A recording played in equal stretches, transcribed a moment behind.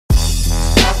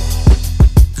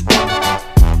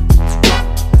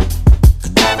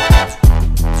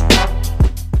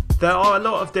There are a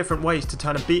lot of different ways to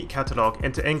turn a beat catalogue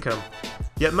into income,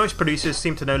 yet most producers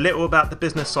seem to know little about the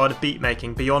business side of beat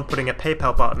making beyond putting a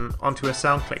PayPal button onto a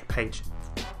SoundClick page.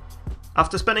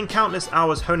 After spending countless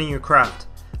hours honing your craft,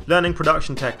 learning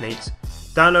production techniques,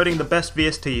 downloading the best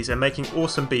VSTs and making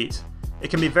awesome beats,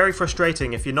 it can be very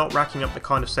frustrating if you're not racking up the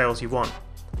kind of sales you want.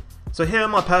 So here are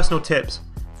my personal tips,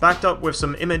 backed up with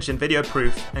some image and video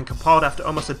proof and compiled after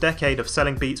almost a decade of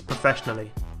selling beats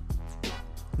professionally.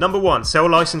 Number 1. Sell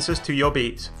licenses to your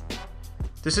beats.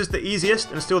 This is the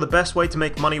easiest and still the best way to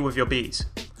make money with your beats.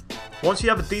 Once you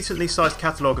have a decently sized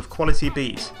catalogue of quality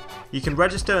beats, you can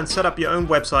register and set up your own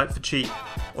website for cheap,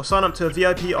 or sign up to a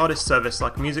VIP artist service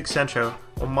like Music Central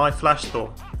or My Flash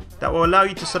Store that will allow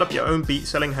you to set up your own beat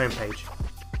selling homepage.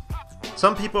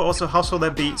 Some people also hustle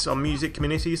their beats on music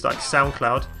communities like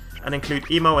SoundCloud and include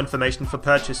email information for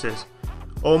purchases,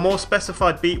 or more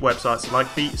specified beat websites like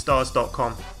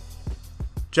beatstars.com.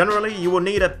 Generally, you will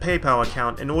need a PayPal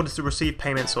account in order to receive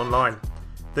payments online,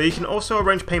 though you can also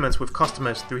arrange payments with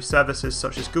customers through services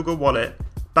such as Google Wallet,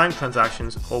 bank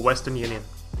transactions, or Western Union.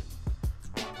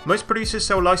 Most producers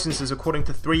sell licenses according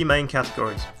to 3 main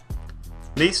categories: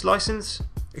 lease license,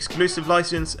 exclusive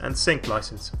license, and sync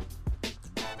license.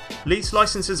 Lease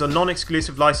licenses are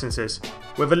non-exclusive licenses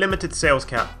with a limited sales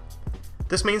cap.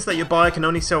 This means that your buyer can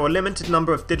only sell a limited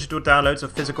number of digital downloads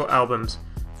of physical albums,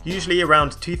 usually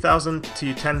around 2,000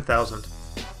 to 10,000.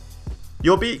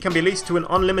 Your beat can be leased to an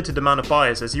unlimited amount of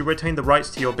buyers as you retain the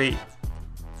rights to your beat.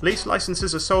 Lease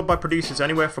licenses are sold by producers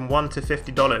anywhere from $1 to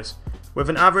 $50, with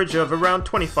an average of around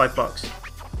 $25.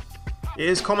 It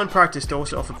is common practice to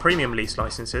also offer premium lease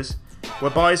licenses, where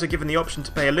buyers are given the option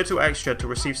to pay a little extra to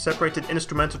receive separated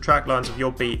instrumental track lines of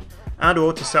your beat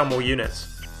and/or to sell more units.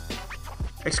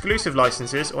 Exclusive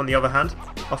licenses, on the other hand,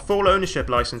 are full ownership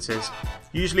licenses,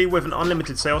 usually with an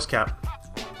unlimited sales cap.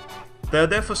 They are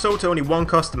therefore sold to only one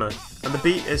customer, and the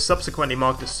beat is subsequently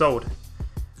marked as sold.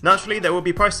 Naturally, they will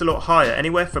be priced a lot higher,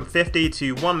 anywhere from $50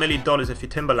 to $1 million if you're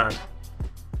Timberland.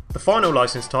 The final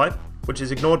license type, which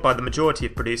is ignored by the majority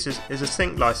of producers, is a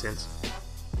sync license.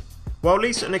 While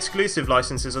lease and exclusive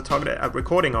licenses are targeted at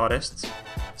recording artists,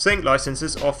 sync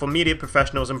licenses are for media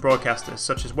professionals and broadcasters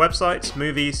such as websites,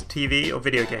 movies, TV, or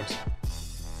video games.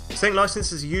 Sync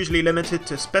licenses are usually limited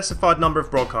to a specified number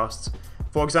of broadcasts,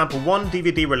 for example 1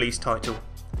 DVD release title.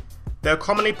 They are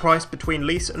commonly priced between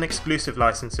lease and exclusive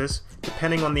licenses,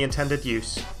 depending on the intended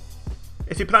use.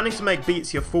 If you're planning to make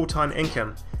beats your full-time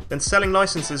income, then selling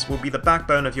licenses will be the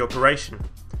backbone of your operation.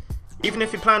 Even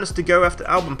if your plan is to go after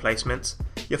album placements,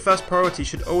 your first priority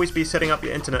should always be setting up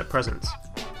your internet presence.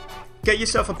 Get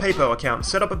yourself a PayPal account,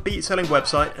 set up a beat selling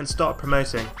website, and start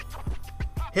promoting.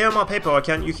 Here on my PayPal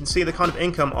account you can see the kind of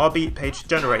income our beat page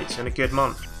generates in a good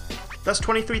month. That's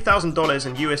 $23,000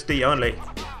 in USD only.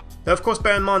 Now of course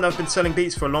bear in mind I've been selling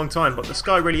beats for a long time, but the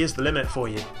sky really is the limit for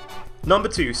you. Number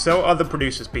 2. Sell other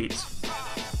producers' beats.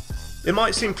 It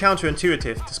might seem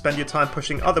counterintuitive to spend your time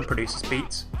pushing other producers'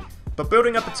 beats, but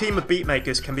building up a team of beat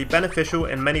makers can be beneficial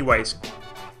in many ways.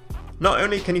 Not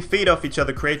only can you feed off each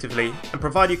other creatively and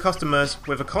provide your customers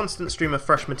with a constant stream of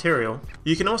fresh material,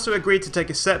 you can also agree to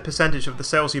take a set percentage of the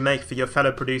sales you make for your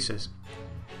fellow producers.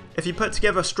 If you put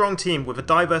together a strong team with a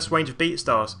diverse range of beat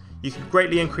styles, you can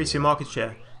greatly increase your market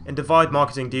share and divide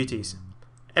marketing duties.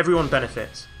 Everyone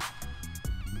benefits.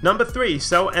 Number 3.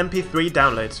 Sell MP3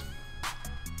 downloads.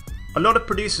 A lot of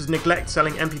producers neglect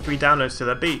selling MP3 downloads to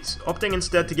their beats, opting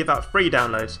instead to give out free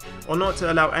downloads, or not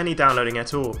to allow any downloading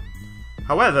at all.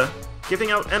 However,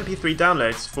 giving out MP3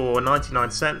 downloads for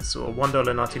 99 cents or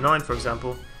 $1.99 for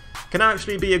example, can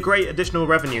actually be a great additional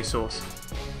revenue source.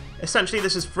 Essentially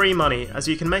this is free money, as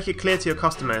you can make it clear to your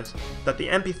customers that the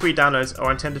MP3 downloads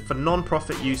are intended for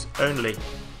non-profit use only.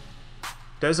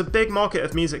 There is a big market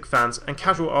of music fans and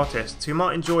casual artists who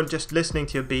might enjoy just listening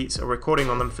to your beats or recording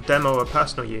on them for demo or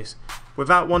personal use,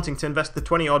 without wanting to invest the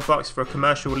 20 odd bucks for a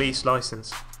commercial lease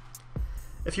license.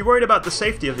 If you're worried about the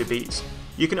safety of your beats,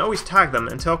 you can always tag them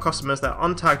and tell customers that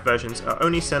untagged versions are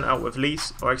only sent out with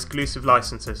lease or exclusive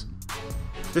licenses.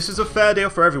 This is a fair deal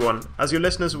for everyone, as your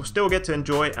listeners will still get to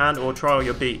enjoy and or trial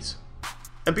your beats.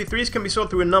 MP3s can be sold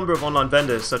through a number of online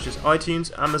vendors such as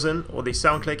iTunes, Amazon, or the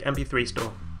SoundClick MP3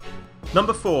 store.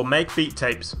 Number 4. Make beat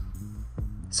tapes.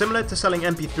 Similar to selling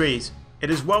MP3s, it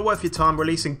is well worth your time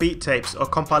releasing beat tapes or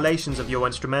compilations of your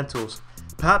instrumentals,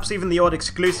 perhaps even the odd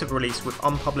exclusive release with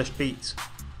unpublished beats.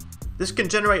 This can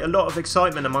generate a lot of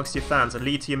excitement amongst your fans and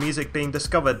lead to your music being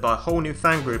discovered by whole new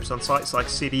fan groups on sites like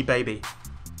CD Baby.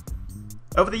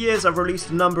 Over the years I've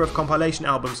released a number of compilation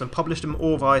albums and published them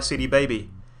all via CD Baby.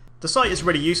 The site is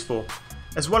really useful.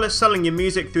 As well as selling your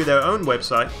music through their own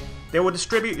website, they will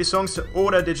distribute your songs to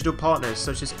all their digital partners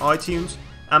such as iTunes,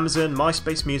 Amazon,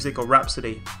 MySpace Music or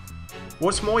Rhapsody.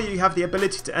 What's more, you have the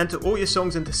ability to enter all your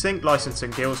songs into sync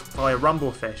licensing deals via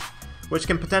Rumblefish, which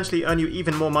can potentially earn you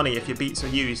even more money if your beats are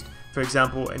used, for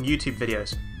example in YouTube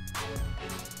videos.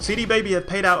 CD Baby have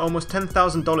paid out almost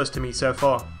 $10,000 to me so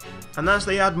far, and as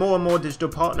they add more and more digital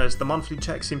partners, the monthly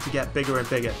checks seem to get bigger and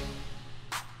bigger.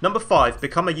 Number 5.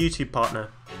 Become a YouTube partner.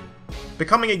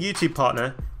 Becoming a YouTube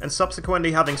partner, and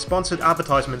subsequently having sponsored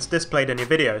advertisements displayed in your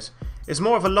videos, is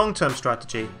more of a long-term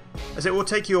strategy, as it will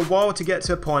take you a while to get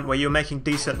to a point where you're making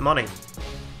decent money.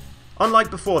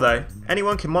 Unlike before though,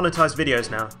 anyone can monetize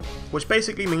videos now, which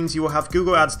basically means you will have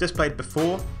Google Ads displayed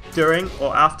before, during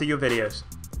or after your videos.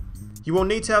 You will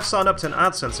need to have signed up to an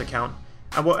AdSense account,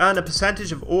 and will earn a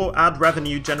percentage of all ad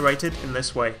revenue generated in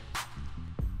this way.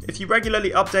 If you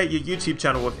regularly update your YouTube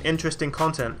channel with interesting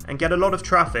content and get a lot of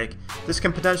traffic, this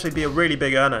can potentially be a really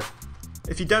big earner.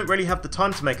 If you don't really have the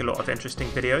time to make a lot of interesting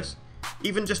videos,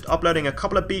 even just uploading a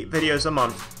couple of beat videos a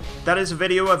month, that is a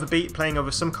video of a beat playing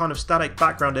over some kind of static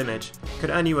background image, could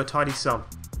earn you a tidy sum.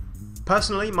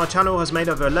 Personally, my channel has made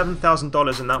over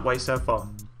 $11,000 in that way so far.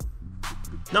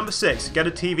 Number 6. Get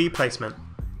a TV placement.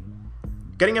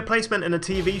 Getting a placement in a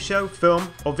TV show,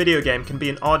 film or video game can be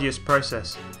an arduous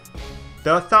process.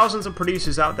 There are thousands of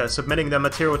producers out there submitting their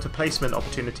material to placement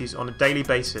opportunities on a daily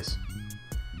basis.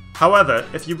 However,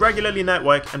 if you regularly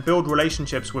network and build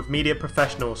relationships with media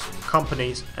professionals,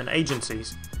 companies and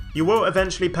agencies, you will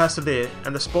eventually persevere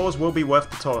and the spoils will be worth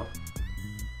the toil.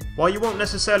 While you won't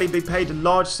necessarily be paid a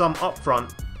large sum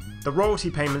upfront, the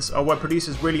royalty payments are where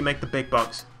producers really make the big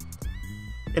bucks.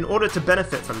 In order to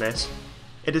benefit from this,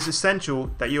 it is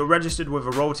essential that you are registered with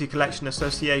a royalty collection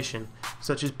association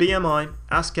such as BMI,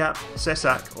 ASCAP,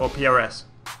 CESAC or PRS.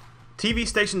 TV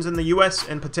stations in the US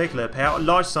in particular pay out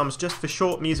large sums just for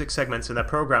short music segments in their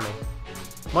programming.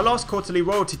 My last quarterly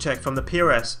royalty check from the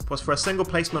PRS was for a single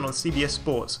placement on CBS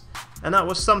Sports, and that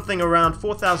was something around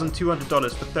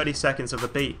 $4,200 for 30 seconds of a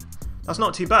beat. That's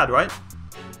not too bad, right?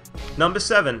 Number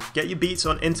 7. Get your beats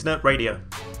on internet radio.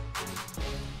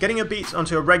 Getting your beats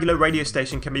onto a regular radio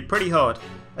station can be pretty hard,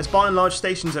 as by and large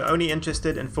stations are only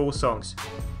interested in full songs.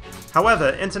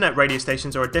 However, internet radio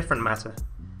stations are a different matter.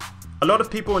 A lot of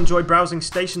people enjoy browsing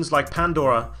stations like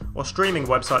Pandora or streaming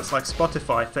websites like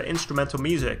Spotify for instrumental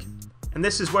music, and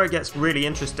this is where it gets really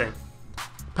interesting.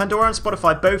 Pandora and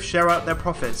Spotify both share out their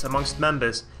profits amongst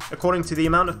members according to the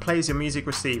amount of plays your music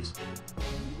receives.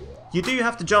 You do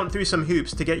have to jump through some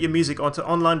hoops to get your music onto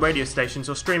online radio stations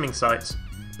or streaming sites,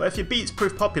 but if your beats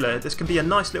prove popular, this can be a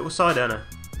nice little side earner.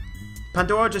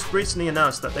 Pandora just recently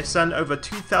announced that they send over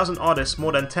 2,000 artists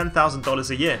more than $10,000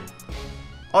 a year.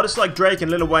 Artists like Drake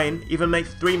and Lil Wayne even make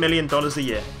 $3 million a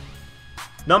year.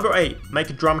 Number 8. Make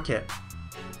a drum kit.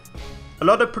 A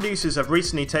lot of producers have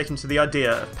recently taken to the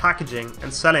idea of packaging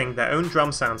and selling their own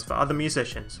drum sounds for other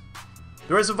musicians.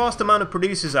 There is a vast amount of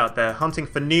producers out there hunting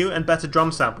for new and better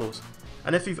drum samples,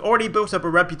 and if you've already built up a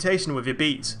reputation with your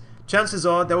beats, chances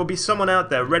are there will be someone out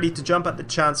there ready to jump at the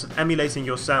chance of emulating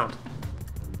your sound.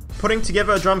 Putting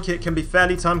together a drum kit can be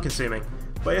fairly time consuming,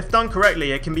 but if done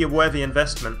correctly it can be a worthy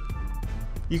investment.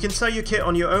 You can sell your kit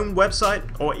on your own website,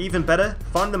 or even better,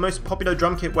 find the most popular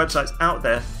drum kit websites out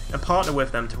there and partner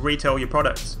with them to retail your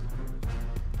products.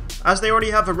 As they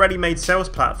already have a ready-made sales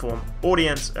platform,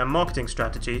 audience and marketing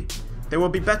strategy, they will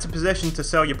be better positioned to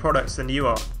sell your products than you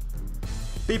are.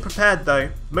 Be prepared though,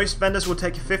 most vendors will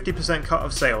take a 50% cut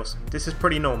of sales. This is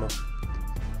pretty normal.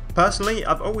 Personally,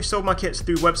 I've always sold my kits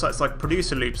through websites like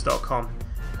producerloops.com,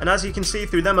 and as you can see,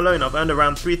 through them alone I've earned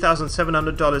around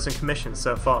 $3,700 in commissions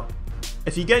so far.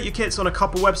 If you get your kits on a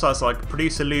couple websites like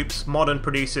Producer Loops, Modern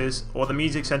Producers or the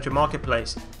Music Central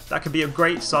Marketplace, that could be a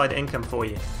great side income for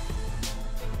you.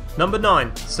 Number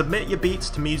 9. Submit your beats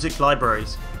to music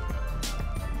libraries.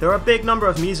 There are a big number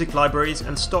of music libraries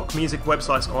and stock music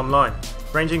websites online,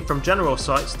 ranging from general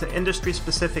sites to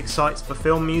industry-specific sites for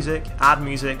film music, ad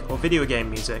music or video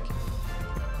game music.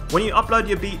 When you upload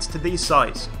your beats to these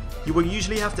sites, you will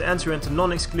usually have to enter into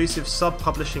non-exclusive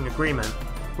sub-publishing agreement,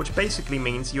 which basically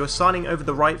means you are signing over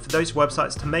the right for those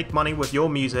websites to make money with your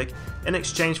music in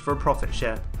exchange for a profit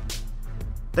share.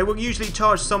 They will usually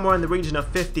charge somewhere in the region of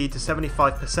 50 to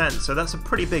 75%, so that's a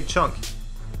pretty big chunk.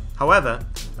 However,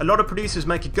 a lot of producers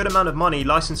make a good amount of money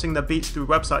licensing their beats through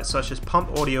websites such as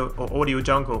Pump Audio or Audio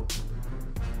Jungle.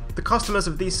 The customers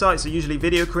of these sites are usually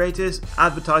video creators,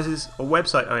 advertisers or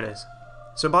website owners.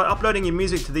 So by uploading your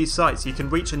music to these sites you can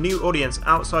reach a new audience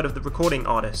outside of the recording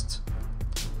artists.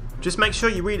 Just make sure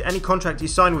you read any contract you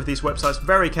sign with these websites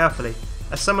very carefully,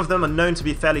 as some of them are known to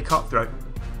be fairly cutthroat.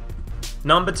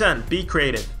 Number 10. Be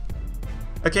creative.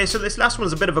 Okay, so this last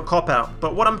one's a bit of a cop-out,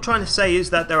 but what I'm trying to say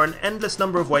is that there are an endless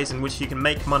number of ways in which you can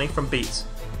make money from beats,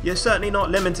 You're certainly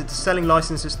not limited to selling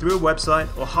licenses through a website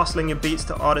or hustling your beats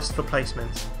to artists for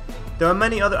placements. There are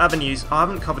many other avenues I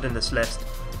haven't covered in this list,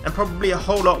 and probably a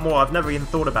whole lot more I've never even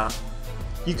thought about.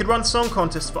 You could run song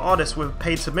contests for artists with a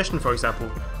paid submission, for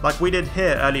example, like we did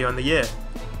here earlier in the year.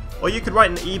 Or you could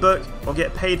write an ebook or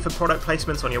get paid for product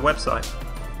placements on your website.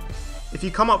 If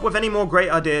you come up with any more great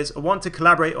ideas or want to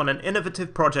collaborate on an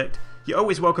innovative project, you're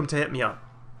always welcome to hit me up.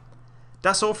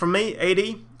 That's all from me,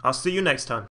 AD. I'll see you next time.